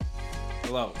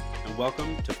Hello, and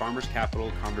welcome to Farmers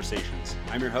Capital Conversations.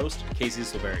 I'm your host, Casey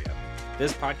Silverio.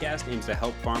 This podcast aims to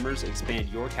help farmers expand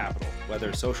your capital,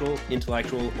 whether social,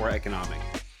 intellectual, or economic.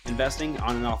 Investing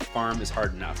on and off the farm is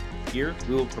hard enough. Here,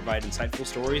 we will provide insightful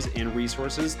stories and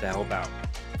resources to help out.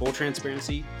 Full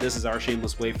transparency, this is our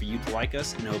shameless way for you to like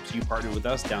us in hopes you partner with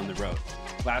us down the road.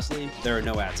 Lastly, there are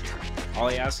no ads here. All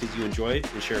I ask is you enjoy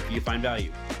and share if you find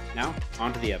value. Now,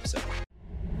 on to the episode.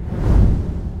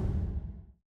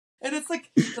 And it's like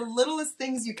the littlest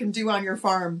things you can do on your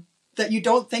farm that you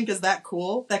don't think is that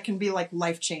cool that can be like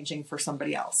life-changing for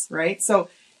somebody else, right? So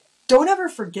don't ever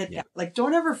forget that. Like,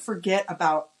 don't ever forget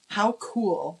about how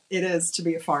cool it is to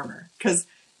be a farmer, because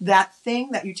that thing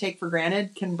that you take for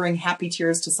granted can bring happy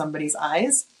tears to somebody's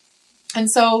eyes. And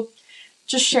so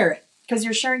just share it, because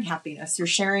you're sharing happiness. You're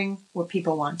sharing what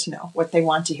people want to know, what they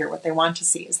want to hear, what they want to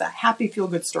see is that happy,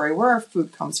 feel-good story, where our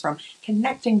food comes from,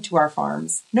 connecting to our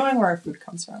farms, knowing where our food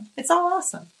comes from. It's all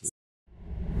awesome.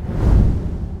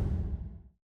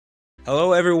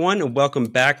 Hello, everyone, and welcome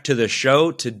back to the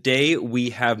show. Today, we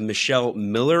have Michelle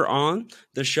Miller on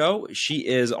the show. She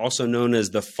is also known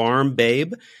as the Farm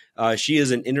Babe. She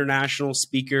is an international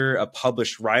speaker, a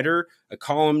published writer, a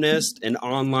columnist, an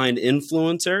online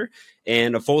influencer,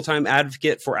 and a full-time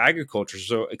advocate for agriculture.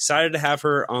 So excited to have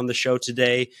her on the show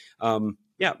today.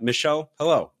 Michelle,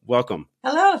 hello. Welcome.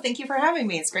 Hello. Thank you for having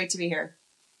me. It's great to be here.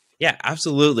 Yeah,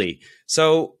 absolutely.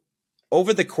 So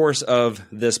over the course of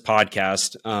this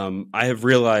podcast, I have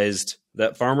realized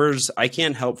that I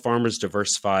can't help farmers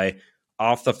diversify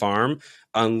off the farm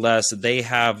unless they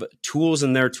have tools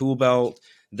in their tool belt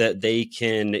that they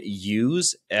can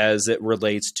use as it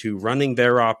relates to running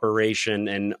their operation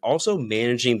and also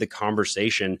managing the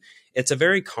conversation. It's a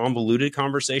very convoluted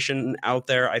conversation out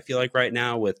there, I feel like, right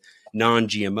now, with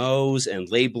non-GMOs and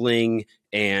labeling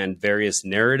and various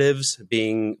narratives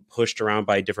being pushed around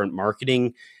by different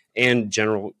marketing and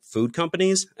general food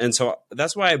companies. And so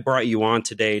that's why I brought you on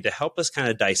today, to help us kind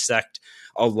of dissect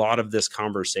a lot of this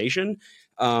conversation.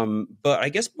 But I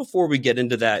guess before we get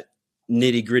into that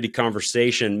nitty-gritty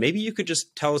conversation, maybe you could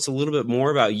just tell us a little bit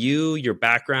more about you, your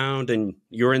background, and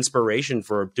your inspiration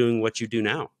for doing what you do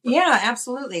now. Yeah,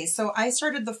 absolutely. So I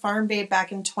started the Farm Babe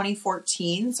back in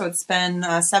 2014. So it's been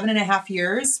 7.5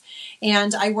 years.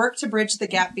 And I work to bridge the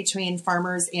gap between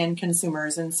farmers and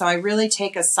consumers. And so I really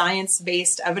take a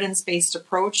science-based, evidence-based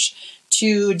approach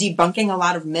to debunking a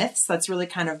lot of myths. That's really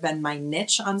kind of been my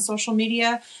niche on social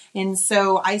media. And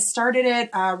so I started it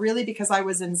really because I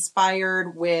was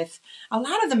inspired with a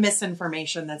lot of the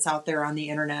misinformation that's out there on the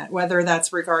internet, whether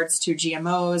that's regards to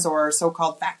GMOs or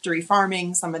so-called factory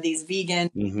farming, some of these vegan,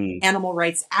 animal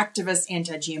rights activists,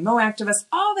 anti-GMO activists,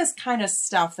 all this kind of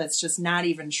stuff that's just not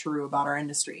even true about our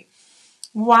industry.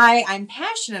 Why I'm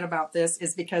passionate about this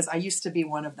is because I used to be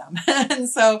one of them. And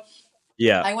so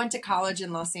I went to college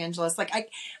in Los Angeles.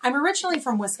 I'm originally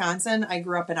from Wisconsin. I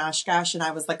grew up in Oshkosh, and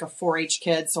I was like a 4-H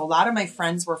kid. So a lot of my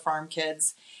friends were farm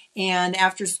kids. And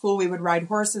after school, we would ride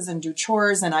horses and do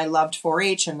chores. And I loved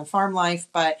 4-H and the farm life.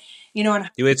 But, you know,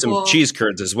 you ate some cheese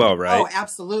curds as well, right? Oh,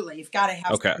 absolutely. You've got to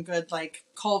have some good, like,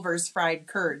 Culver's fried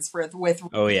curds with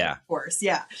horse.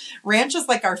 Yeah. Ranch is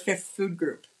like our 5th food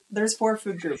group. There's 4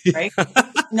 food groups, right?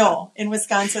 No, in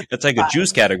Wisconsin. That's like 5. A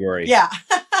juice category. Yeah,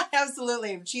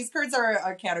 absolutely. Cheese curds are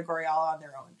a category all on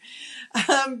their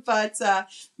own. But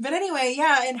anyway,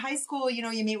 yeah, in high school, you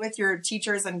know, you meet with your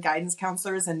teachers and guidance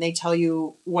counselors, and they tell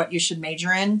you what you should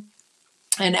major in.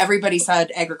 And everybody said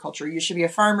agriculture. You should be a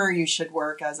farmer. You should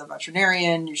work as a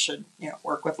veterinarian. You should,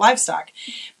 work with livestock.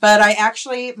 But I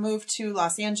actually moved to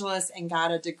Los Angeles and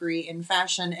got a degree in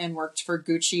fashion and worked for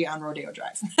Gucci on Rodeo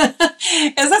Drive.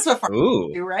 Because that's what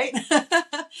farmers do, right?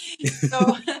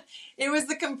 So it was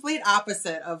the complete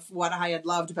opposite of what I had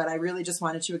loved, but I really just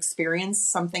wanted to experience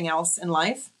something else in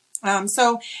life.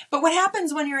 But what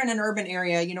happens when you're in an urban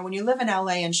area, when you live in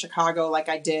LA and Chicago, like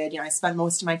I did, I spent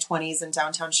most of my 20s in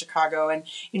downtown Chicago, and,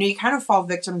 you kind of fall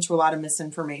victim to a lot of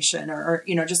misinformation or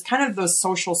just kind of those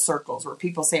social circles where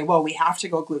people say, well, we have to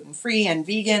go gluten-free and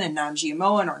vegan and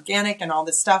non-GMO and organic and all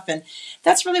this stuff. And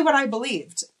that's really what I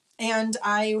believed. And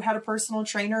I had a personal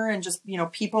trainer and just,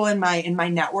 people in my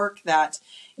network that,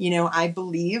 I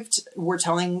believed were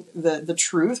telling the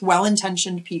truth,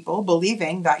 well-intentioned people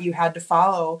believing that you had to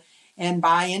follow and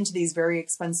buy into these very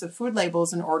expensive food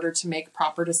labels in order to make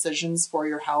proper decisions for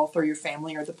your health or your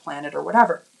family or the planet or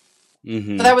whatever.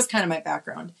 So that was kind of my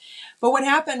background. But what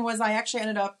happened was I actually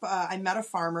ended up, I met a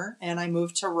farmer and I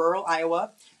moved to rural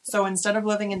Iowa. So instead of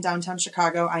living in downtown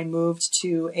Chicago, I moved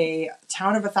to a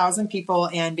town of 1,000 people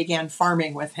and began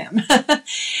farming with him.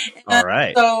 All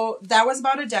right. So that was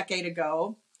about a decade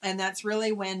ago. And that's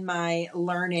really when my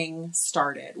learning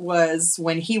started, was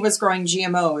when he was growing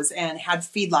GMOs and had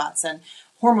feedlots and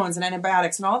hormones and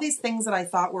antibiotics and all these things that I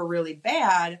thought were really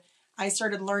bad. I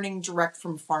started learning direct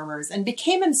from farmers and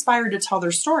became inspired to tell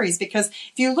their stories, because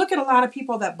if you look at a lot of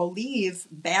people that believe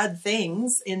bad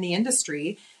things in the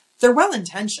industry, they're well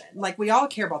intentioned. Like, we all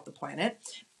care about the planet,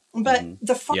 but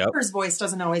the Yep. farmer's voice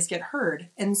doesn't always get heard.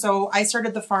 And so I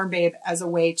started the Farm Babe as a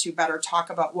way to better talk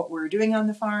about what we were doing on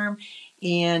the farm.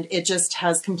 And it just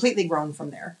has completely grown from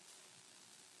there.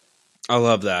 I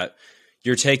love that.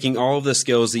 You're taking all of the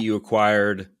skills that you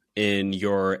acquired in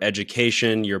your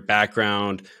education, your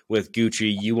background with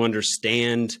Gucci. You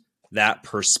understand that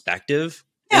perspective,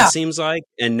 Yeah. it seems like.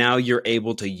 And now you're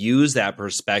able to use that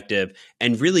perspective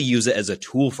and really use it as a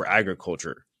tool for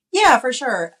agriculture. Yeah, for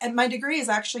sure. And my degree is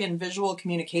actually in visual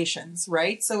communications,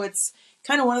 right? So it's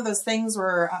kind of one of those things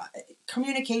where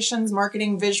communications,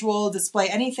 marketing, visual, display,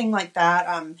 anything like that.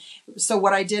 So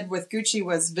what I did with Gucci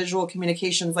was visual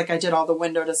communications, like I did all the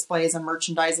window displays and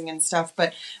merchandising and stuff.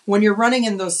 But when you're running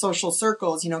in those social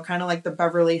circles, kind of like the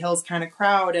Beverly Hills kind of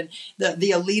crowd and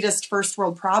the elitist first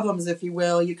world problems, if you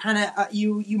will, you kind of,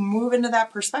 you move into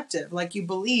that perspective. Like, you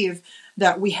believe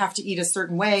that we have to eat a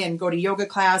certain way and go to yoga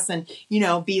class and,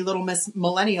 be little Miss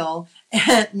Millennial.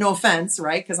 No offense,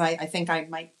 right? Because I think I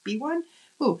might be one.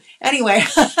 Ooh, anyway,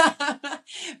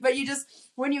 but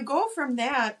when you go from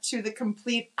that to the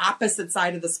complete opposite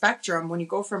side of the spectrum, when you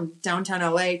go from downtown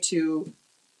LA to,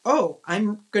 oh,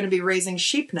 I'm going to be raising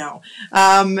sheep now.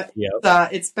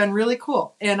 It's been really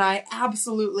cool. And I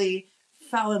absolutely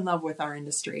fell in love with our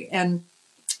industry. And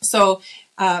so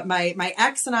my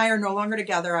ex and I are no longer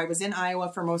together. I was in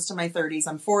Iowa for most of my 30s.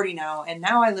 I'm 40 now, and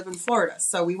now I live in Florida.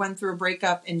 So we went through a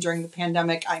breakup, and during the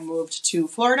pandemic, I moved to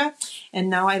Florida,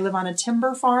 and now I live on a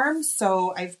timber farm.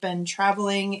 So I've been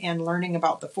traveling and learning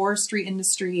about the forestry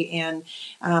industry and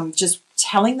just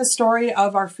telling the story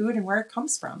of our food and where it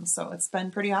comes from. So it's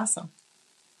been pretty awesome.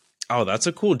 Oh, that's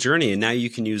a cool journey. And now you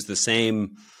can use the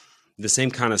same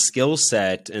kind of skill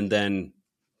set and then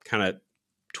kind of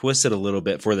twist it a little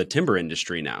bit for the timber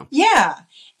industry now. Yeah.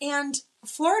 And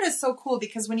Florida is so cool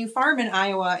because when you farm in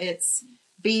Iowa, it's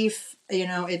beef,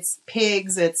 it's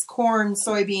pigs, it's corn,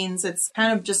 soybeans. It's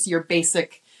kind of just your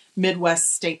basic Midwest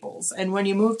staples. And when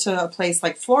you move to a place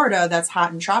like Florida, that's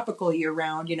hot and tropical year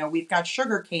round, we've got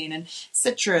sugarcane and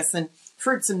citrus and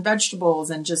fruits and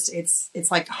vegetables, and just it's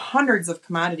like hundreds of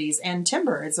commodities, and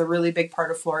timber is a really big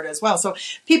part of Florida as well. So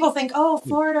people think, oh,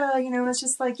 Florida, it's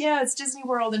just like, yeah, it's Disney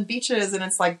World and beaches. And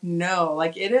it's like, no,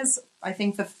 like, it is, I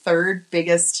think, the third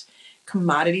biggest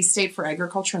commodity state for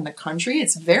agriculture in the country.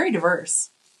 It's very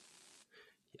diverse.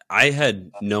 I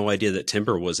had no idea that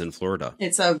timber was in Florida.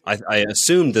 I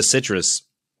assumed the citrus,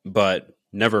 but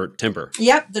never timber.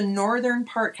 Yep. The northern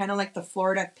part, kind of like the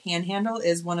Florida panhandle,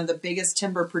 is one of the biggest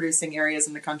timber producing areas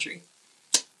in the country.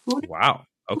 Wow.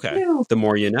 Okay. The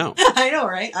more you know. I know,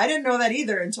 right? I didn't know that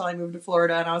either until I moved to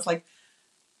Florida, and I was like,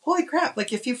 holy crap.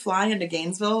 Like, if you fly into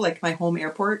Gainesville, like my home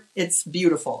airport, it's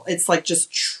beautiful. It's like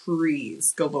just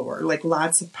trees galore, like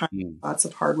lots of pine, lots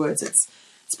of hardwoods. It's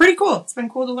pretty cool. It's been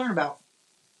cool to learn about.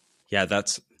 Yeah,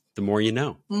 that's the more you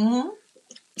know. Mm-hmm.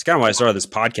 It's kind of why I started this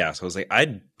podcast. I was like,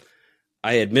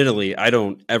 I admittedly, I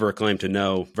don't ever claim to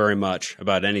know very much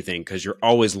about anything, because you're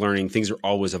always learning. Things are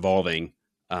always evolving.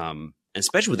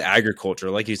 Especially with agriculture,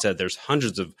 like you said, there's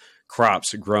hundreds of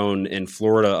crops grown in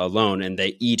Florida alone, and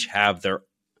they each have they're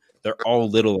all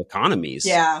little economies.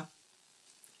 Yeah.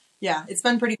 Yeah. It's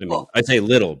been pretty cool. I say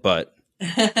little, but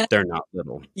they're not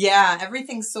little. Yeah.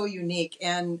 Everything's so unique.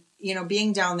 And,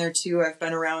 being down there too, I've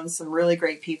been around some really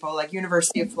great people. Like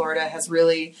University of Florida has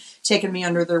really taken me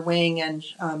under their wing and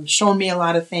shown me a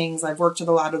lot of things. I've worked with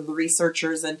a lot of the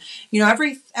researchers, and,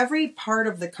 every part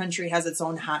of the country has its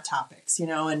own hot topics,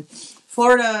 and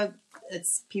Florida,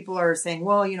 people are saying,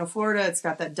 well, Florida, it's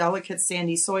got that delicate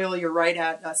sandy soil. You're right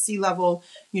at sea level.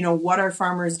 What are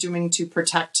farmers doing to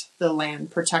protect the land,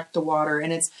 protect the water?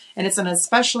 And it's an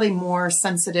especially more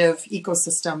sensitive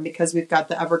ecosystem because we've got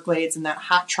the Everglades and that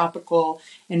hot tropical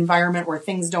environment where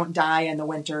things don't die in the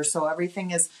winter. So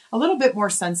everything is a little bit more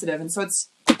sensitive. And so it's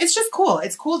just cool.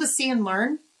 It's cool to see and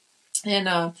learn.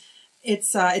 And,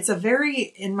 it's a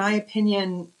very, in my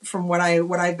opinion, from what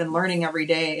I've been learning every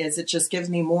day, is it just gives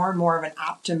me more and more of an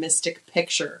optimistic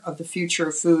picture of the future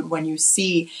of food when you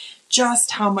see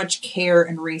just how much care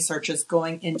and research is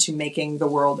going into making the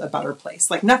world a better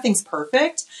place. Like, nothing's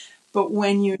perfect, but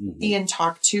when you see and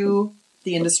talk to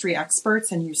the industry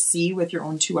experts and you see with your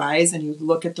own two eyes and you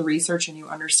look at the research and you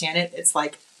understand it, it's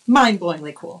like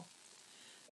mind-blowingly cool.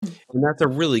 And that's a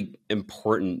really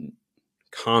important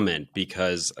comment,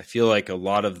 because I feel like a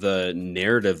lot of the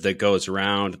narrative that goes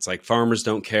around, it's like farmers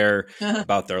don't care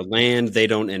about their land. They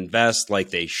don't invest like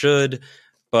they should.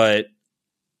 But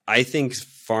I think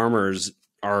farmers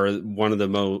are one of the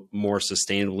more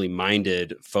sustainably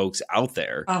minded folks out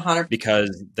there 100%.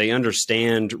 because they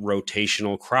understand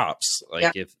rotational crops.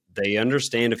 Like if they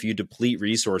understand if you deplete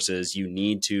resources, you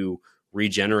need to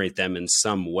regenerate them in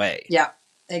some way. Yeah,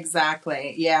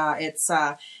 exactly. Yeah. It's,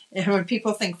 when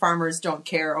people think farmers don't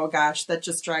care, oh gosh, that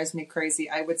just drives me crazy.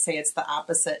 I would say it's the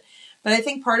opposite. But I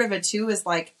think part of it too is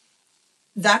like,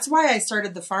 that's why I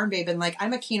started the Farm Babe. And like,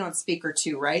 I'm a keynote speaker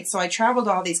too, right? So I travel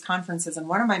to all these conferences, and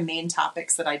one of my main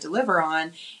topics that I deliver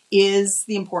on is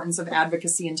the importance of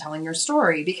advocacy and telling your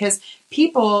story, because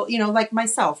people, you know, like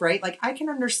myself, right? Like I can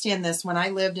understand this when I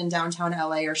lived in downtown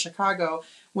LA or Chicago.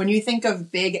 When you think of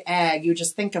big ag, you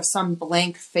just think of some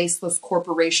blank faceless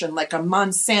corporation like a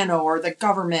Monsanto or the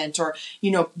government, or,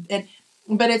 you know,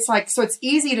 but it's like, so it's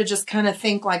easy to just kind of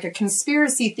think like a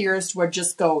conspiracy theorist would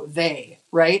just go, they,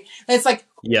 right? And it's like,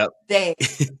 they,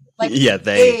 like,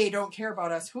 they don't care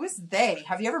about us. Who is they?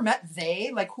 Have you ever met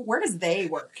they? Like, where does they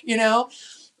work? You know?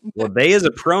 Well, they is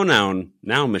a pronoun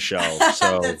now, Michelle.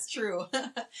 So that's true.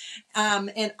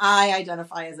 And I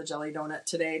identify as a jelly donut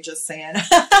today. Just saying.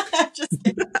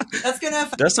 That's gonna.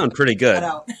 That sounds pretty good.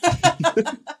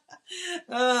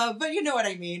 But you know what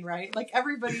I mean, right? Like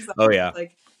everybody's.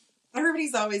 Like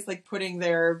everybody's always like putting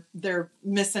their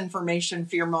misinformation,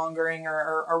 fear mongering,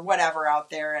 or whatever out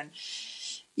there, and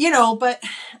you know, but.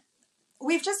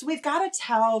 We've got to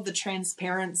tell the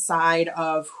transparent side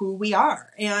of who we are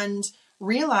and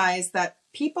realize that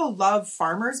people love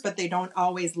farmers, but they don't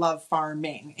always love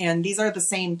farming. And these are the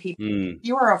same people. If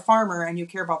you are a farmer and you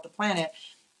care about the planet,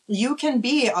 you can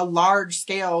be a large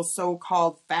scale,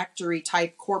 so-called factory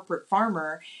type corporate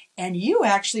farmer. And you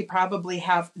actually probably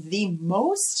have the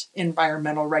most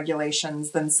environmental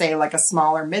regulations than say like a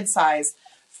smaller mid-size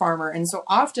farmer. And so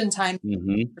oftentimes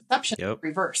perception is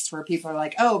reversed, where people are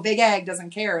like, oh, big ag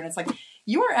doesn't care. And it's like,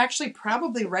 you are actually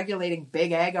probably regulating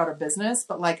big ag out of business,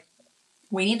 but like,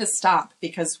 we need to stop,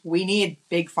 because we need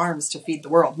big farms to feed the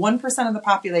world. 1% of the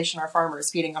population are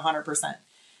farmers feeding 100%.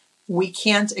 We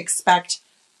can't expect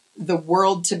the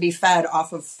world to be fed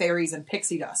off of fairies and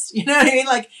pixie dust. You know what I mean?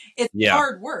 Like it's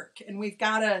hard work, and we've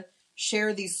got to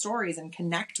share these stories and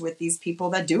connect with these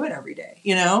people that do it every day,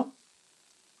 you know?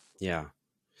 Yeah.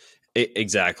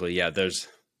 Exactly. Yeah.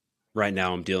 Right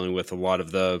now I'm dealing with a lot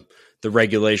of the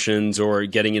regulations, or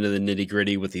getting into the nitty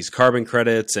gritty with these carbon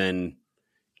credits and,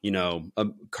 you know,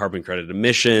 carbon credit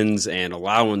emissions and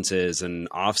allowances and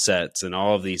offsets and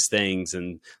all of these things.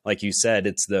 And like you said,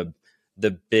 it's the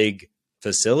big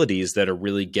facilities that are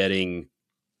really getting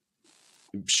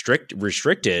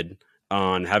restricted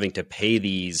on having to pay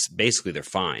these, basically their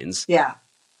fines. Yeah.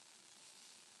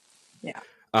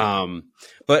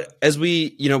 But as we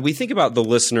think about the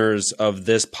listeners of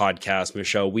this podcast,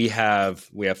 Michelle, we have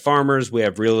farmers, we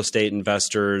have real estate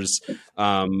investors,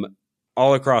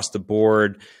 all across the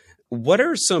board. What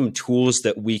are some tools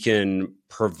that we can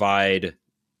provide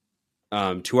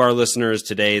to our listeners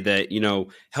today that, you know,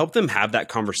 help them have that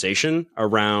conversation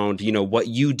around, you know, what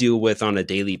you deal with on a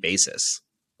daily basis?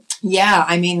 Yeah.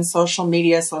 I mean, social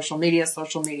media.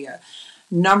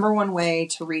 Number one way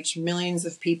to reach millions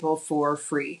of people for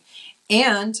free.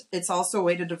 And it's also a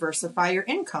way to diversify your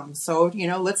income. So, you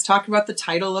know, let's talk about the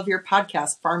title of your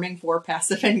podcast, Farming for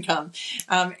Passive Income.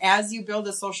 As you build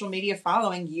a social media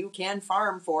following, you can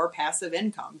farm for passive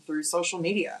income through social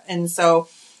media. And so,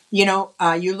 you know,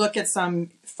 you look at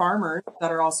some farmers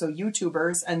that are also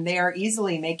YouTubers, and they are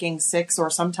easily making 6 or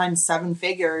sometimes 7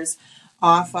 figures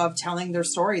off of telling their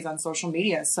stories on social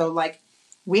media. So like,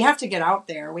 we have to get out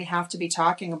there. We have to be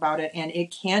talking about it. And it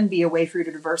can be a way for you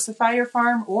to diversify your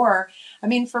farm. Or, I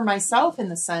mean, for myself, in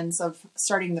the sense of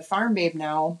starting the Farm Babe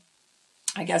now,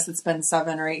 I guess it's been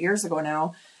 7 or 8 years ago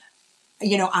now,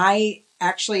 you know, I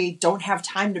actually don't have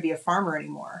time to be a farmer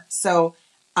anymore. So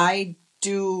I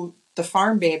do the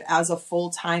Farm Babe as a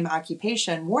full-time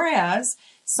occupation. Whereas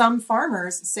some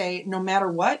farmers say, no matter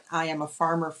what, I am a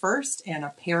farmer first and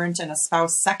a parent and a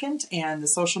spouse second, and the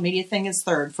social media thing is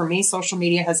third. For me, social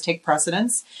media has take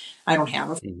precedence. I don't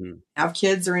have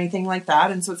kids or anything like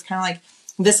that. And so it's kind of like,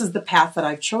 this is the path that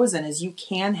I've chosen, is you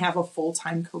can have a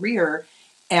full-time career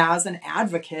as an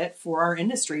advocate for our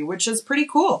industry, which is pretty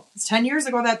cool. It's 10 years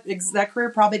ago that career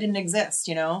probably didn't exist,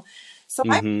 you know? So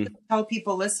I tell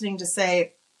people listening to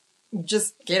say,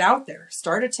 just get out there,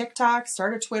 start a TikTok,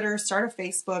 start a Twitter, start a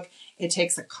Facebook. It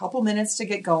takes a couple minutes to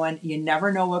get going. You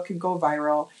never know what could go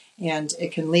viral, and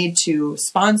it can lead to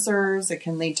sponsors. It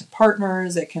can lead to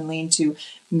partners. It can lead to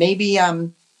maybe,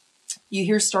 you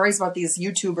hear stories about these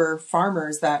YouTuber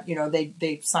farmers that, you know,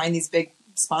 they sign these big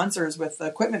sponsors with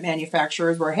equipment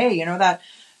manufacturers where, hey, you know, that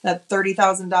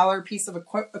 $30,000 piece of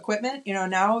equipment, you know,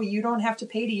 now you don't have to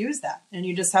pay to use that, and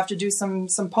you just have to do some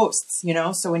posts, you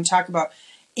know. So when you talk about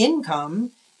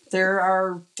income,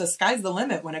 the sky's the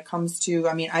limit when it comes to,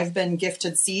 I mean, I've been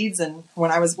gifted seeds, and when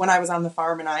I was on the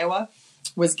farm in Iowa,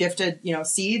 was gifted, you know,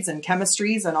 seeds and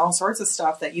chemistries and all sorts of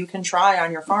stuff that you can try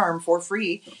on your farm for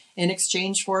free in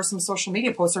exchange for some social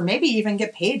media posts, or maybe even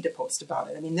get paid to post about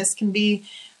it. I mean, this can be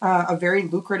a very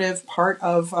lucrative part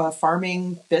of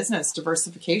farming business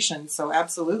diversification. So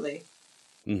absolutely.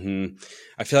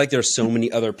 I feel like there's so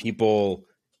many other people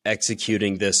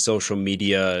executing this social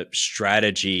media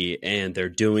strategy, and they're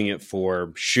doing it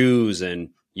for shoes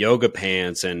and yoga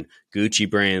pants and Gucci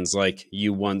brands like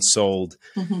you once sold,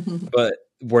 but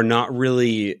we're not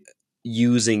really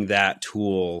using that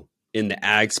tool in the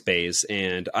ag space.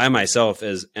 And I myself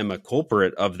am a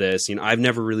culprit of this. You know, I've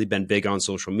never really been big on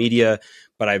social media,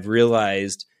 but I've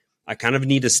realized I kind of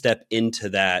need to step into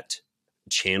that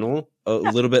channel a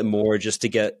little bit more just to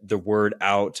get the word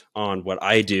out on what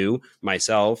I do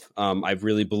myself. I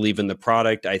really believe in the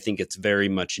product. I think it's very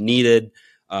much needed.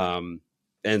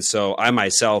 And so I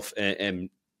myself am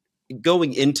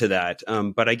going into that.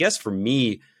 But I guess for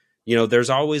me, you know, there's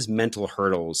always mental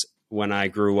hurdles. When I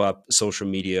grew up, social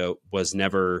media was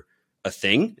never a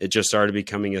thing. It just started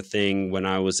becoming a thing when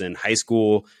I was in high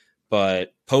school,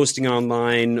 but posting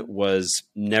online was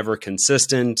never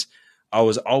consistent. I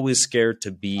was always scared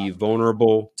to be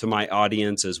vulnerable to my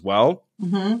audience as well.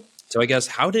 So I guess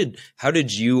how did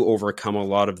you overcome a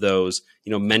lot of those,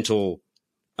 you know, mental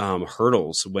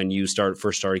hurdles when you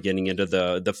first started getting into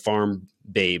the farm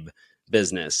babe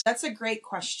business? That's a great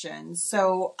question.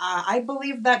 So I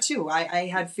believe that too. I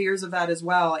had fears of that as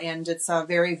well. And it's a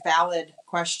very valid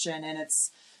question. And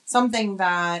it's something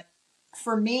that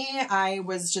for me, I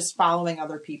was just following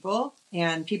other people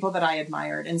and people that I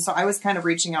admired. And so I was kind of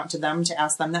reaching out to them to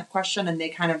ask them that question. And they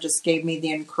kind of just gave me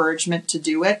the encouragement to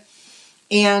do it.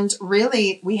 And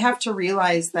really, we have to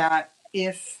realize that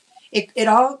if it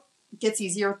all gets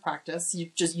easier with practice, you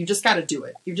just got to do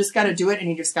it. You just got to do it, and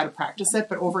you just got to practice it.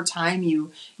 But over time,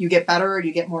 you get better,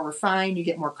 you get more refined, you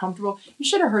get more comfortable. You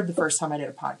should have heard the first time I did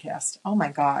a podcast. Oh my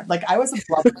God. Like, I was a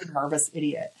blubbering, nervous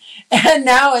idiot. And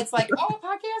now it's like, oh, a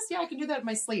podcast? Yeah, I can do that in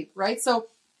my sleep. Right. So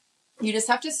you just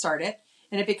have to start it.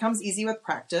 And it becomes easy with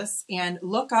practice, and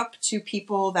look up to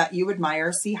people that you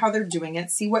admire, see how they're doing it,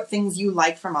 see what things you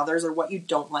like from others or what you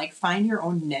don't like, find your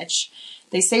own niche.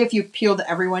 They say if you appeal to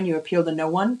everyone, you appeal to no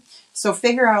one. So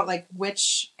figure out like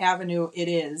which avenue it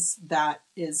is that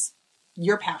is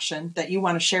your passion that you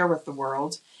want to share with the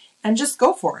world, and just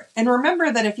go for it. And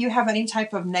remember that if you have any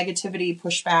type of negativity,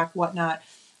 pushback, whatnot,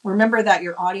 remember that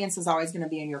your audience is always going to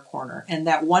be in your corner, and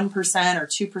that 1% or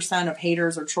 2% of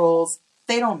haters or trolls,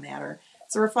 they don't matter.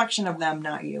 It's a reflection of them,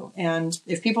 not you. And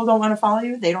if people don't want to follow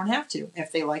you, they don't have to.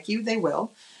 If they like you, they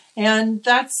will. And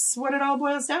that's what it all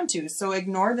boils down to. So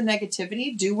ignore the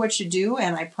negativity, do what you do,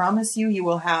 and I promise you, you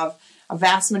will have a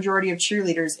vast majority of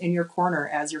cheerleaders in your corner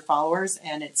as your followers.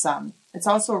 And it's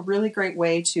also a really great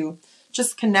way to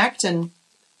just connect and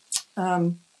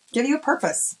give you a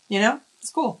purpose. You know,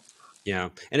 it's cool.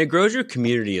 Yeah, and it grows your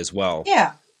community as well.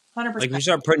 Yeah, 100%. Like, you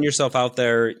start putting yourself out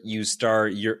there, you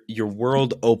start your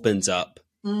world opens up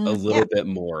a little bit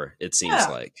more. It seems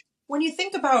like when you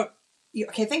think about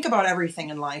everything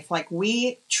in life. Like,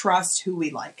 we trust who we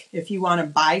like. If you want to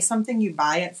buy something, you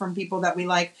buy it from people that we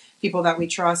like, people that we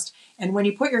trust. And when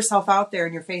you put yourself out there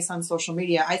and your face on social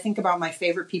media, I think about my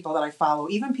favorite people that I follow,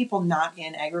 even people not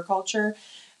in agriculture,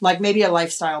 like maybe a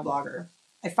lifestyle blogger.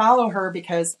 I follow her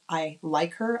because I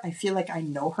like her. I feel like I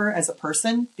know her as a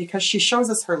person because she shows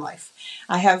us her life.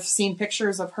 I have seen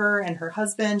pictures of her and her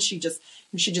husband. She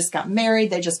just got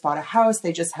married. They just bought a house.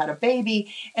 They just had a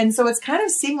baby. And so it's kind of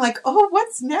seeing like, oh,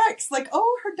 what's next? Like,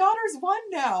 oh, her daughter's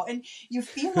one now. And you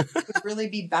feel like you could really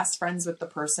be best friends with the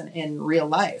person in real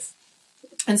life.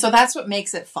 And so that's what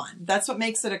makes it fun. That's what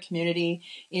makes it a community,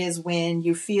 is when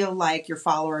you feel like your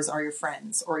followers are your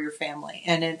friends or your family.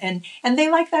 And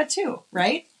they like that too,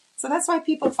 right? So that's why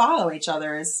people follow each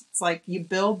other. It's like you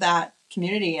build that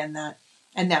community and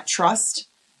that trust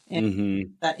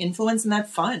and that influence and that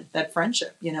fun, that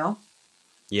friendship, you know?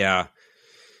 Yeah.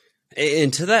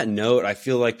 And to that note, I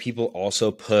feel like people also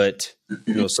put,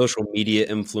 social media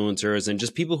influencers and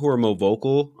just people who are more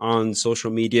vocal on social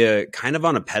media kind of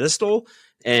on a pedestal,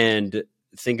 and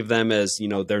think of them as,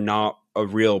 they're not a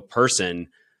real person.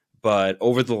 But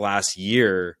over the last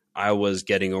year, I was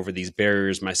getting over these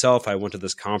barriers myself. I went to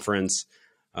this conference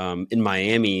in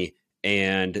Miami,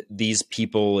 And these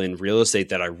people in real estate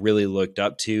that I really looked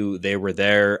up to, they were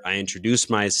there. I introduced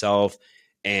myself,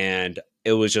 and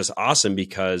it was just awesome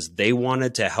because they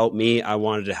wanted to help me. I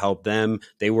wanted to help them.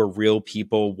 They were real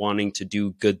people wanting to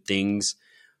do good things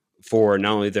for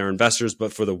not only their investors,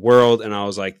 but for the world. And I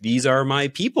was like, these are my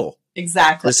people.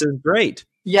 Exactly. This is great.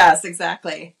 Yes,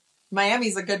 exactly.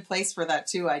 Miami's a good place for that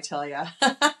too, I tell you.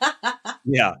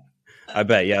 Yeah, I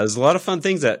bet. Yeah, there's a lot of fun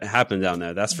things that happen down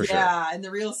there. That's for sure. Yeah, and the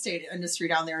real estate industry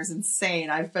down there is insane.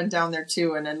 I've been down there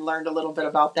too and then learned a little bit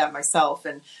about that myself.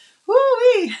 And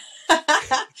whoo-wee,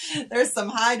 there's some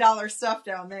high dollar stuff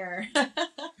down there.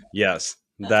 Yes,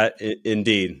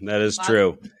 indeed, that is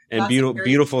true. And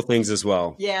beautiful things as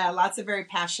well. Yeah, lots of very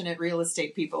passionate real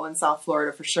estate people in South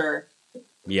Florida for sure.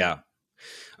 Yeah.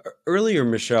 Earlier,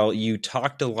 Michelle, you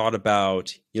talked a lot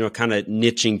about, kind of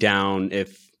niching down.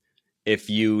 If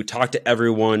you talk to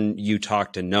everyone, you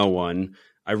talk to no one.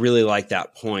 I really like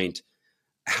that point.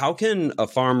 How can a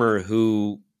farmer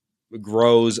who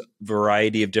grows a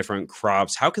variety of different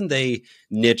crops, how can they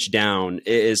niche down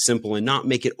as simple and not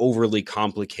make it overly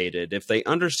complicated? If they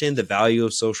understand the value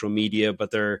of social media,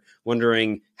 but they're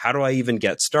wondering, how do I even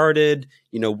get started?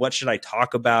 What should I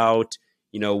talk about?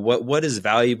 What is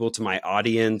valuable to my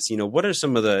audience? What are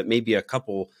some of maybe a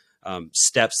couple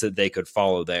steps that they could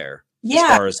follow there as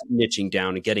far as niching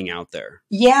down and getting out there?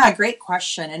 Yeah, great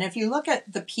question. And if you look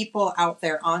at the people out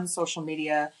there on social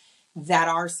media that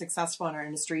are successful in our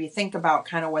industry, you think about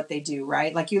kind of what they do,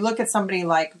 right? Like you look at somebody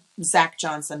like Zach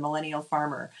Johnson, Millennial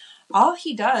Farmer. All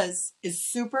he does is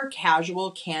super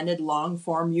casual, candid, long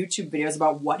form YouTube videos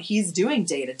about what he's doing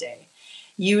day to day.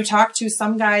 You talk to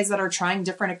some guys that are trying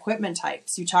different equipment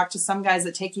types. You talk to some guys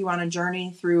that take you on a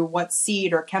journey through what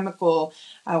seed or chemical,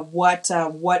 what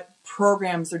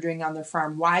programs they're doing on their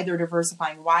farm, why they're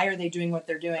diversifying, why are they doing what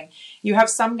they're doing. You have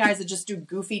some guys that just do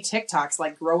goofy TikToks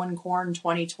like Growing Corn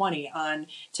 2020 on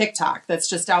TikTok that's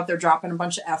just out there dropping a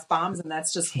bunch of F-bombs, and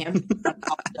that's just him,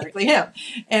 unapologetically him.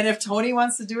 And if Tony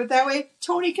wants to do it that way,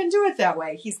 Tony can do it that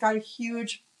way. He's got a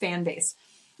huge fan base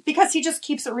because he just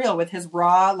keeps it real with his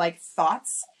raw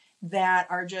thoughts that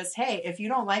are just, hey, if you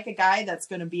don't like a guy that's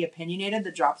going to be opinionated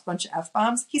that drops a bunch of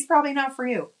F-bombs, he's probably not for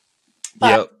you.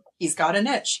 But he's got a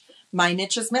niche. My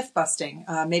niche is myth busting.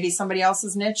 Maybe somebody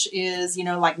else's niche is,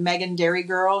 like Megan Dairy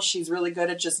Girl. She's really good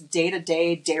at just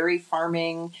day-to-day dairy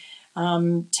farming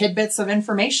tidbits of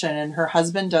information. And her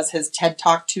husband does his TED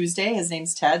Talk Tuesday. His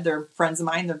name's Ted. They're friends of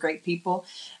mine. They're great people.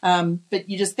 But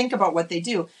you just think about what they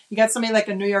do. You got somebody like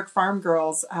a New York Farm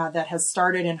Girls that has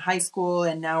started in high school,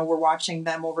 and now we're watching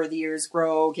them over the years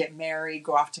grow, get married,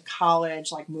 go off to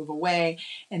college, move away.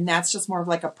 And that's just more of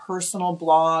a personal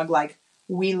blog,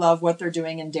 we love what they're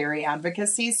doing in dairy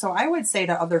advocacy. So I would say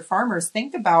to other farmers,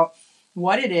 think about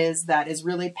what it is that is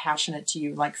really passionate to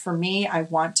you. Like for me, I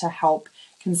want to help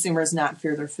consumers not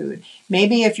fear their food.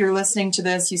 Maybe if you're listening to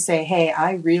this, you say, hey,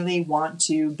 I really want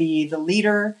to be the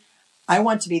leader. I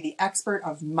want to be the expert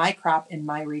of my crop in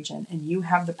my region. And you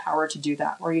have the power to do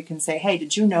that. Or you can say, hey,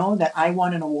 did you know that I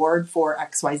won an award for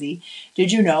XYZ?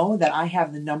 Did you know that I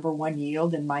have the #1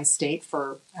 yield in my state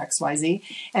for XYZ?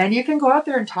 And you can go out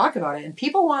there and talk about it. And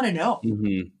people want to know,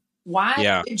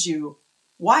 why did you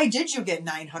get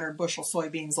 900 bushel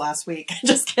soybeans last week?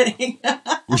 Just kidding.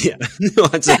 Yeah,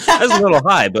 that's a little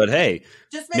high, but hey,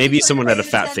 maybe someone had a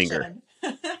fat finger.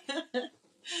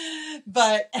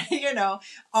 But,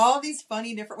 all these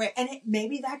funny different ways. And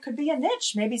maybe that could be a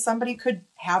niche. Maybe somebody could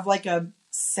have a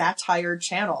satire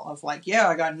channel of I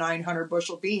got 900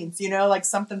 bushel beans,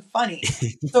 something funny.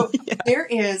 So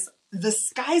the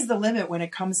sky's the limit when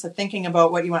it comes to thinking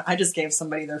about what you want. I just gave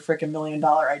somebody their freaking $1 million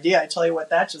idea. I tell you what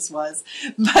that just was.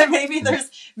 But maybe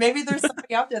there's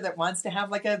somebody out there that wants to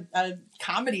have a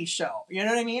comedy show. You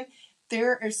know what I mean?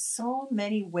 There are so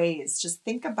many ways. Just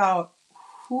think about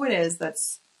who it is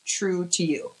that's true to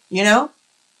you,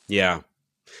 Yeah.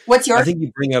 I think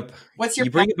you bring up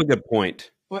a good point.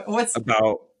 What's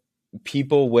about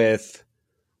people with,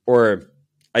 or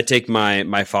I take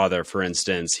my father, for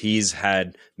instance. He's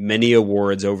had many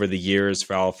awards over the years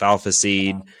for alfalfa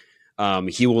seed.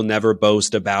 He will never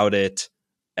boast about it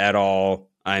at all.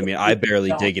 I mean, I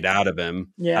barely dig it out of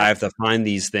him. Yeah. I have to find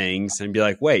these things and be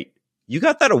like, wait, you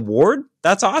got that award?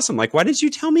 That's awesome. Why didn't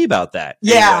you tell me about that?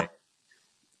 Yeah. Anyway,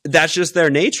 that's just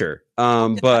their nature.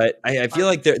 But I feel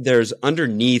like there's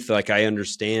underneath, I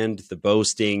understand the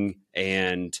boasting,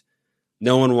 and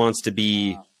no one wants to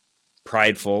be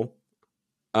prideful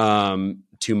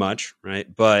too much,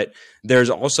 right? But there's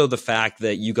also the fact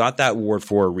that you got that award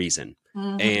for a reason.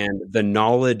 Mhm. and the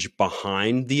knowledge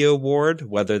behind the award,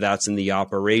 whether that's in the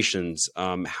operations,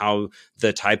 how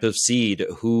the type of seed,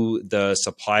 who the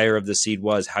supplier of the seed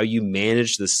was, how you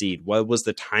manage the seed, what was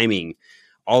the timing,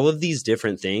 all of these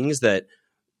different things that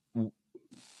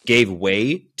gave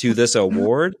way to this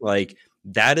award, like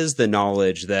that is the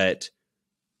knowledge that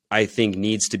I think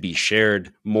needs to be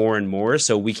shared more and more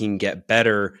so we can get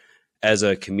better as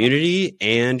a community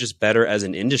and just better as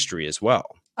an industry as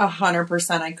well.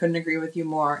 100%. I couldn't agree with you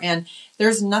more. And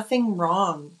there's nothing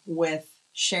wrong with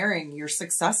sharing your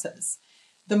successes.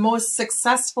 The most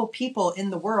successful people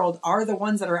in the world are the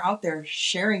ones that are out there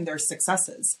sharing their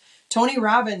successes. Tony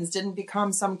Robbins didn't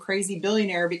become some crazy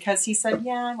billionaire because he said,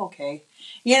 yeah, I'm okay.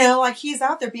 Like he's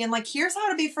out there being like, here's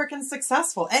how to be freaking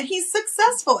successful. And he's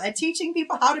successful at teaching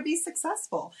people how to be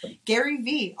successful. Gary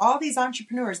Vee, all these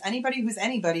entrepreneurs, anybody who's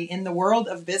anybody in the world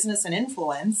of business and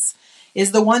influence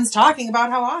is the ones talking about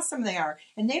how awesome they are.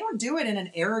 And they don't do it in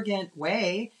an arrogant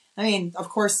way. I mean, of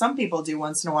course, some people do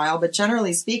once in a while, but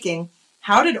generally speaking,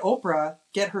 how did Oprah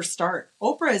get her start?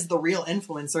 Oprah is the real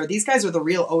influencer. These guys are the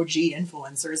real OG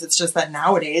influencers. It's just that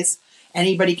nowadays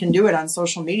anybody can do it on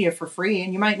social media for free.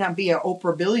 And you might not be an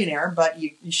Oprah billionaire, but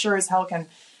you sure as hell can,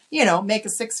 make a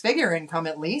 6-figure income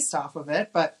at least off of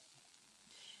it. But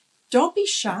don't be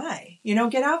shy,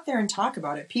 get out there and talk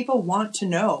about it. People want to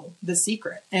know the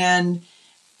secret, and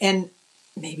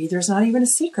maybe there's not even a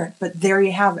secret, but there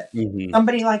you have it. Mm-hmm.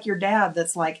 Somebody like your dad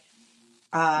that's like,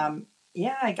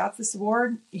 yeah, I got this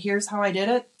award. Here's how I did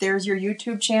it. There's your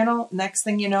YouTube channel. Next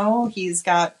thing you know, he's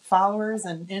got followers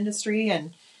and industry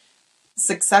and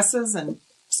successes and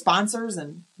sponsors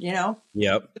and,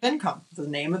 Yep. income. The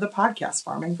name of the podcast,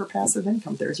 Farming for Passive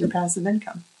Income. There's your passive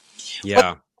income.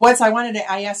 Yeah.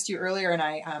 I asked you earlier, and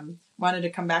I wanted to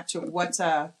come back to it.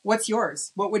 What's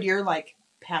yours? What would your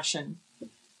passion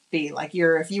be?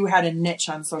 If you had a niche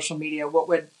on social media, what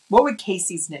would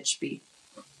Casey's niche be?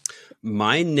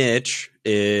 My niche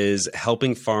is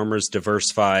helping farmers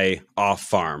diversify off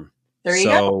farm. There you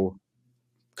go.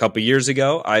 A couple years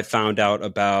ago, I found out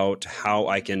about how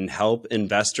I can help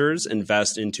investors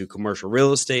invest into commercial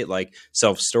real estate like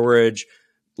self-storage,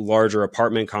 larger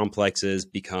apartment complexes,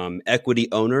 become equity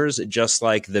owners, just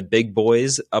like the big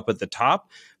boys up at the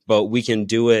top, but we can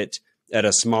do it at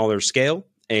a smaller scale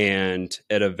and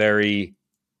at a very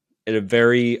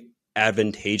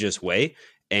advantageous way.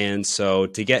 And so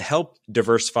to get help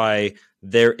diversify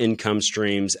their income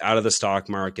streams out of the stock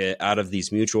market, out of these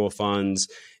mutual funds,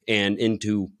 and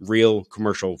into real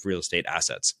commercial real estate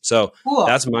assets. So Cool.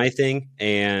 That's my thing.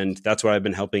 And that's what I've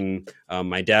been helping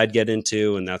my dad get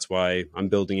into. And that's why I'm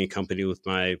building a company with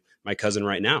my cousin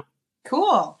right now.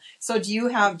 Cool. So do you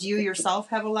yourself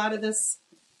have a lot of this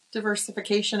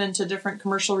diversification into different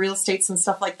commercial real estates and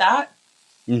stuff like that?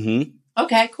 Mm-hmm.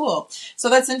 Okay, cool. So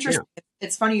that's interesting. Yeah.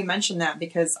 It's funny you mentioned that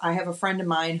because I have a friend of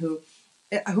mine who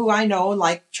I know,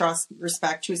 like, trust,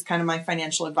 respect, who's kind of my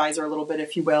financial advisor a little bit,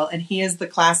 if you will. And he is the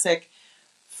classic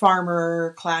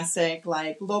farmer,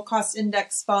 low cost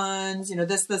index funds,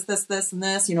 this, and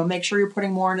this, make sure you're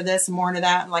putting more into this and more into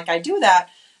that. And I do that.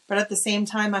 But at the same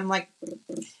time, I'm like,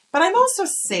 but I'm also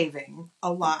saving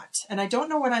a lot. And I don't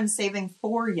know what I'm saving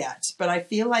for yet. But I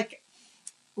feel like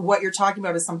what you're talking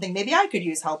about is something maybe I could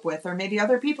use help with, or maybe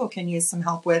other people can use some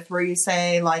help with, where you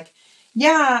say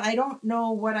yeah, I don't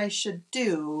know what I should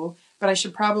do, but I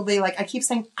should probably I keep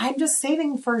saying, I'm just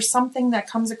saving for something that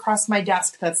comes across my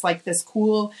desk. That's this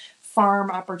cool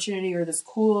farm opportunity or this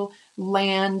cool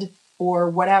land or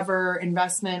whatever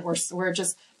investment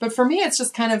but for me, it's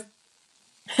just kind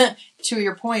of to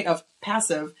your point of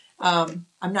passive. I'm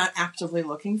not actively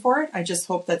looking for it. I just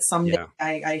hope that someday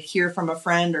I hear from a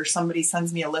friend or somebody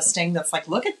sends me a listing that's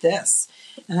look at this.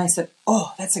 And I said,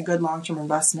 oh, that's a good long-term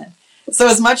investment. So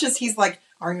as much as he's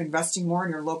are you investing more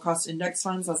in your low-cost index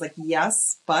funds? I was like,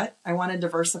 yes, but I want to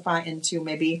diversify into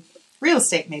maybe real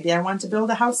estate. Maybe I want to build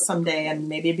a house someday and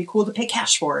maybe it'd be cool to pay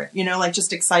cash for it.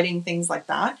 Just exciting things like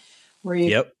that where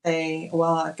you say,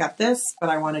 well, I've got this, but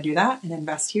I want to do that and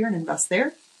invest here and invest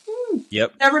there.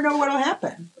 Never know what'll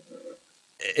happen.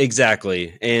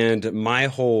 Exactly. And my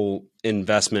whole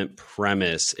investment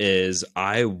premise is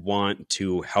I want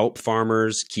to help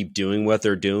farmers keep doing what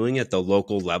they're doing at the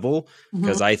local level,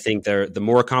 because I think the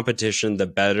more competition, the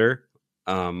better.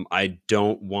 I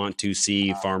don't want to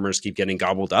see farmers keep getting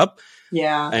gobbled up.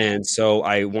 Yeah. And so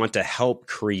I want to help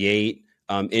create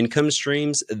income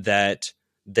streams that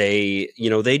they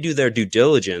do their due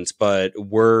diligence, but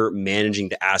we're managing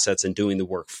the assets and doing the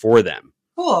work for them.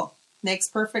 Cool. Makes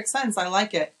perfect sense. I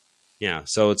like it. Yeah.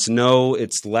 So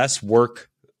it's less work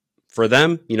for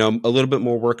them, a little bit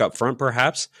more work up front,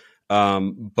 perhaps.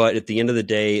 But at the end of the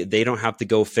day, they don't have to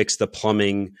go fix the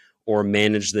plumbing or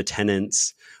manage the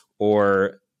tenants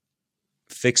or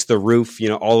fix the roof,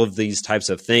 all of these types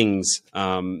of things.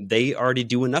 They already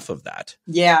do enough of that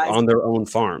on their own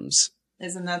farms.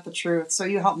 Isn't that the truth? So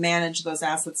you help manage those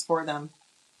assets for them.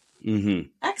 Mm-hmm.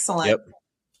 Excellent. Yep.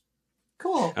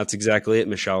 Cool. That's exactly it,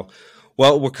 Michelle.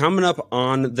 Well, we're coming up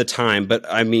on the time, but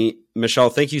I mean,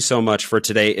 Michelle, thank you so much for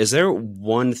today. Is there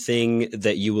one thing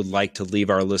that you would like to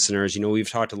leave our listeners? We've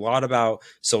talked a lot about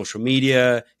social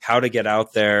media, how to get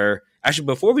out there. Actually,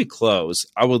 before we close,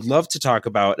 I would love to talk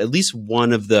about at least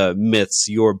one of the myths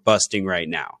you're busting right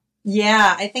now.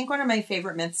 Yeah, I think one of my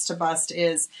favorite myths to bust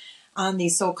is on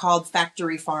these so-called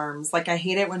factory farms. Like, I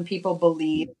hate it when people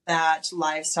believe that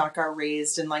livestock are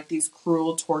raised in like these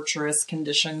cruel, torturous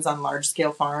conditions on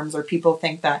large-scale farms, or people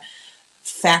think that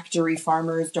factory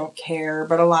farmers don't care.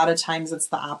 But a lot of times it's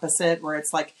the opposite, where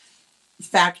it's like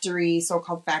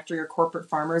so-called factory or corporate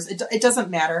farmers. It doesn't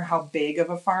matter how big of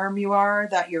a farm you are,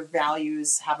 that your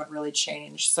values haven't really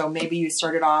changed. So maybe you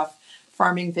started off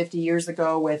farming 50 years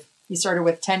ago you started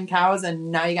with 10 cows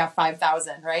and now you got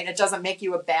 5,000, right? It doesn't make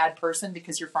you a bad person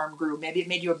because your farm grew. Maybe it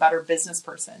made you a better business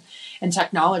person, and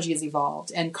technology has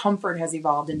evolved and comfort has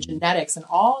evolved and genetics and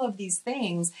all of these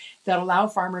things that allow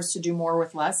farmers to do more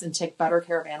with less and take better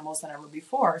care of animals than ever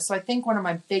before. So I think one of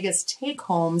my biggest take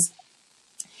homes,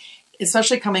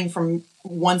 especially coming from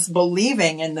once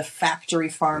believing in the factory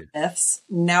farm myths,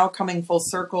 now coming full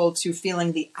circle to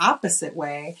feeling the opposite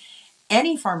way.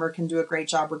 Any farmer can do a great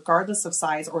job regardless of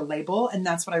size or label. And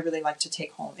that's what I really like to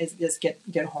take home is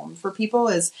get home for people,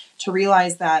 is to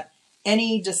realize that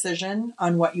any decision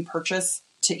on what you purchase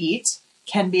to eat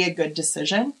can be a good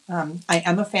decision. I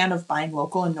am a fan of buying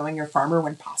local and knowing your farmer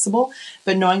when possible,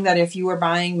 but knowing that if you are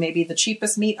buying maybe the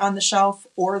cheapest meat on the shelf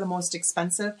or the most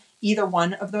expensive, either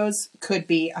one of those could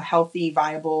be a healthy,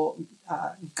 viable,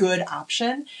 good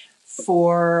option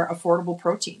for affordable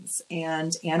proteins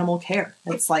and animal care.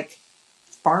 It's like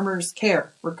farmers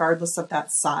care regardless of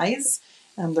that size.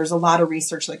 There's a lot of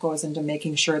research that goes into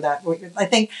making sure that I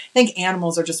think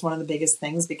animals are just one of the biggest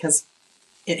things because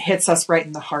it hits us right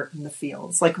in the heart and the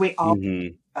feels. Like, we all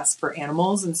best for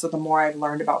animals. And so the more I've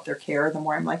learned about their care, the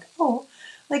more I'm like, oh,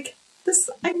 like this,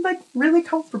 I'm like really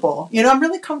comfortable. I'm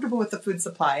really comfortable with the food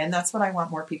supply. And that's what I want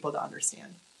more people to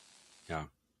understand. Yeah.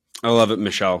 I love it,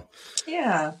 Michelle.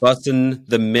 Yeah. Busting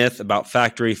the myth about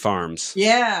factory farms.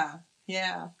 Yeah.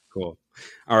 Yeah. Cool.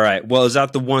 All right. Well, is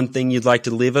that the one thing you'd like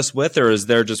to leave us with, or is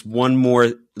there just one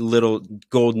more little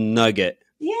golden nugget?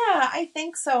 Yeah, I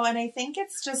think so. And I think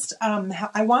it's just,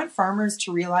 I want farmers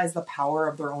to realize the power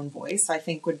of their own voice, I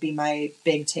think would be my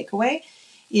big takeaway,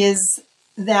 is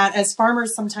that as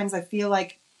farmers, sometimes I feel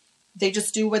like they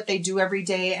just do what they do every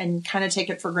day and kind of take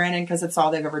it for granted because it's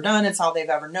all they've ever done. It's all they've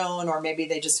ever known. Or maybe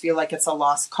they just feel like it's a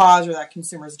lost cause or that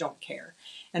consumers don't care.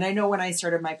 And I know when I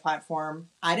started my platform,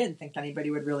 I didn't think anybody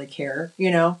would really care.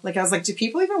 Like, I was like, do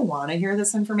people even want to hear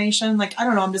this information? Like, I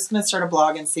don't know. I'm just going to start a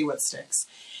blog and see what sticks.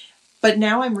 But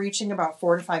now I'm reaching about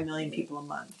 4 to 5 million people a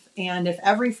month. And if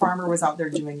every farmer was out there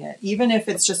doing it, even if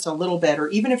it's just a little bit, or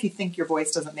even if you think your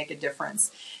voice doesn't make a difference,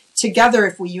 together,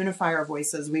 if we unify our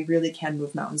voices, we really can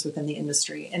move mountains within the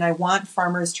industry. And I want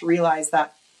farmers to realize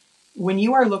that when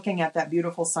you are looking at that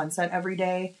beautiful sunset every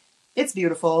day, it's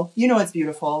beautiful. It's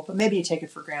beautiful, but maybe you take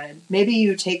it for granted. Maybe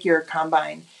you take your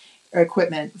combine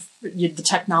equipment, the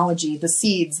technology, the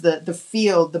seeds, the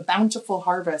field, the bountiful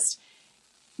harvest.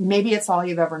 Maybe it's all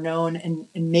you've ever known, and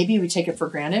maybe we take it for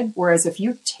granted. Whereas if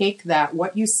you take that,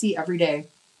 what you see every day,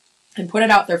 and put it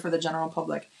out there for the general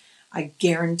public, I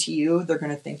guarantee you they're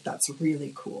going to think that's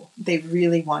really cool. They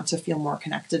really want to feel more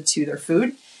connected to their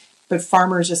food. But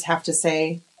farmers just have to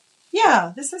say,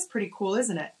 yeah, this is pretty cool,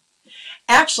 isn't it?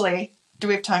 Actually, do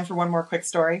we have time for one more quick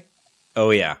story?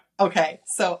 Oh, yeah. Okay.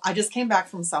 So I just came back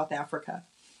from South Africa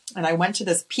and I went to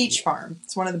this peach farm.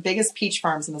 It's one of the biggest peach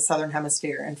farms in the Southern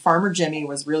Hemisphere. And Farmer Jimmy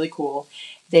was really cool.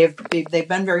 They've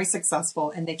been very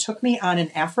successful. And they took me on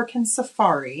an African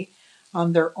safari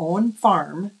on their own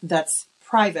farm that's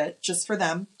private, just for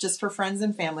them, just for friends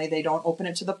and family. They don't open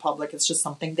it to the public. It's just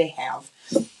something they have.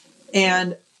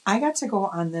 And I got to go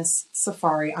on this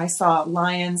safari. I saw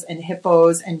lions and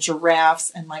hippos and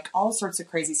giraffes and like all sorts of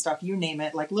crazy stuff. You name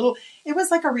it. It was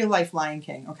like a real life Lion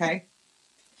King. Okay.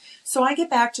 So I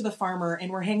get back to the farmer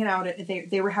and we're hanging out.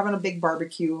 They were having a big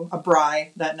barbecue, a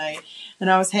braai that night. And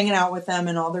I was hanging out with them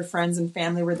and all their friends and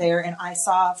family were there. And I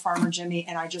saw Farmer Jimmy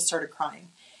and I just started crying.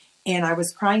 And I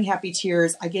was crying happy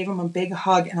tears. I gave him a big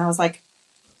hug and I was like,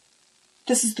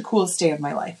 this is the coolest day of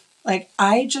my life. Like,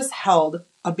 I just held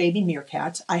a baby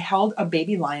meerkat. I held a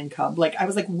baby lion cub. Like, I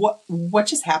was like, what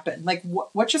just happened? Like,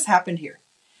 what just happened here?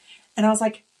 And I was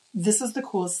like, this is the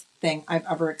coolest thing I've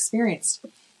ever experienced.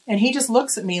 And he just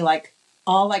looks at me like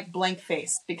all like blank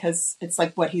faced, because it's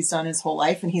like what he's done his whole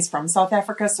life. And he's from South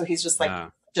Africa. So he's just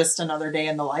like, just another day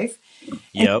in the life. And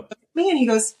he looked at me and he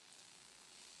goes,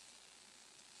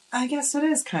 I guess it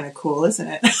is kind of cool, isn't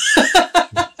it?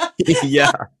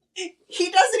 Yeah. He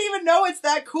doesn't even know it's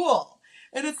that cool.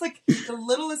 And it's like the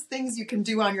littlest things you can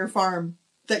do on your farm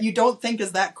that you don't think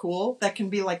is that cool, that can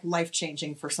be like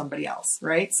life-changing for somebody else,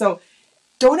 right? So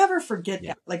don't ever forget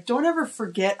that. Like, don't ever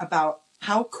forget about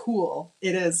how cool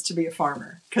it is to be a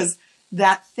farmer, because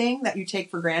that thing that you take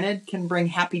for granted can bring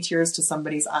happy tears to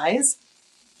somebody's eyes.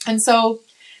 And so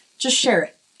just share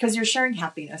it, because you're sharing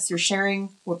happiness. You're sharing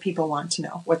what people want to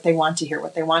know, what they want to hear,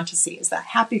 what they want to see, is that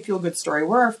happy, feel-good story,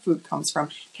 where our food comes from,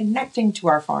 connecting to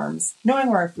our farms, knowing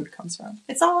where our food comes from.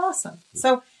 It's all awesome.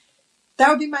 So that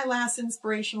would be my last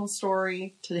inspirational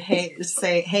story to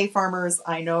say, hey, farmers,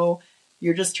 I know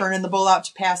you're just turning the bull out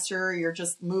to pasture. You're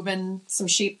just moving some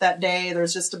sheep that day.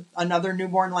 There's just another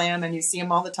newborn lamb and you see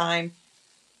them all the time.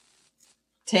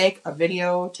 Take a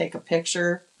video, take a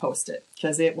picture, post it,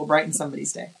 because it will brighten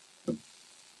somebody's day.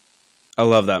 I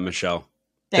love that, Michelle.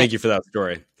 Thank you for that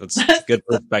story. That's good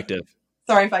perspective.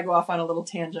 Sorry if I go off on a little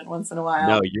tangent once in a while.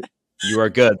 No, you are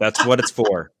good. That's what it's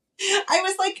for. I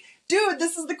was like, dude,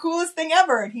 this is the coolest thing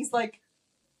ever. And he's like,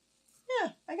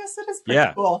 yeah, I guess it is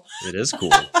pretty cool. It is cool.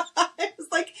 I was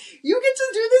like, you get to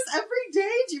do this every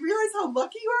day? Do you realize how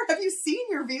lucky you are? Have you seen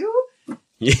your view?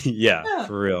 Yeah,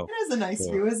 for real. It is a nice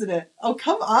view, isn't it? Oh,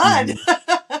 come on.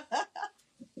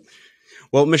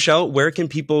 Well, Michelle, where can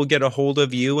people get a hold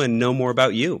of you and know more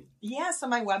about you? Yeah, so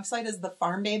my website is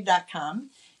thefarmbabe.com.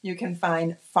 You can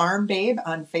find Farm Babe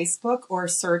on Facebook or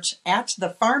search at The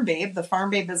Farm Babe. The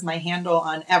Farm Babe is my handle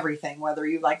on everything, whether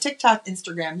you like TikTok,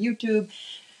 Instagram, YouTube,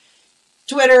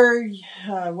 Twitter,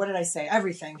 what did I say?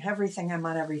 Everything. I'm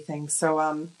on everything.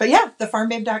 So, but yeah,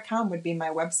 thefarmbabe.com would be my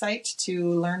website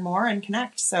to learn more and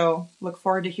connect. So look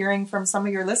forward to hearing from some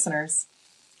of your listeners.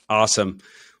 Awesome.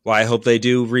 Well, I hope they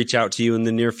do reach out to you in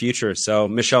the near future. So,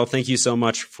 Michelle, thank you so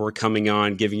much for coming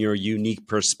on, giving your unique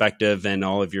perspective and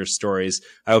all of your stories.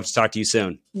 I hope to talk to you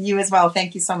soon. You as well.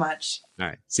 Thank you so much. All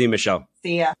right. See you, Michelle.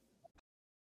 See ya.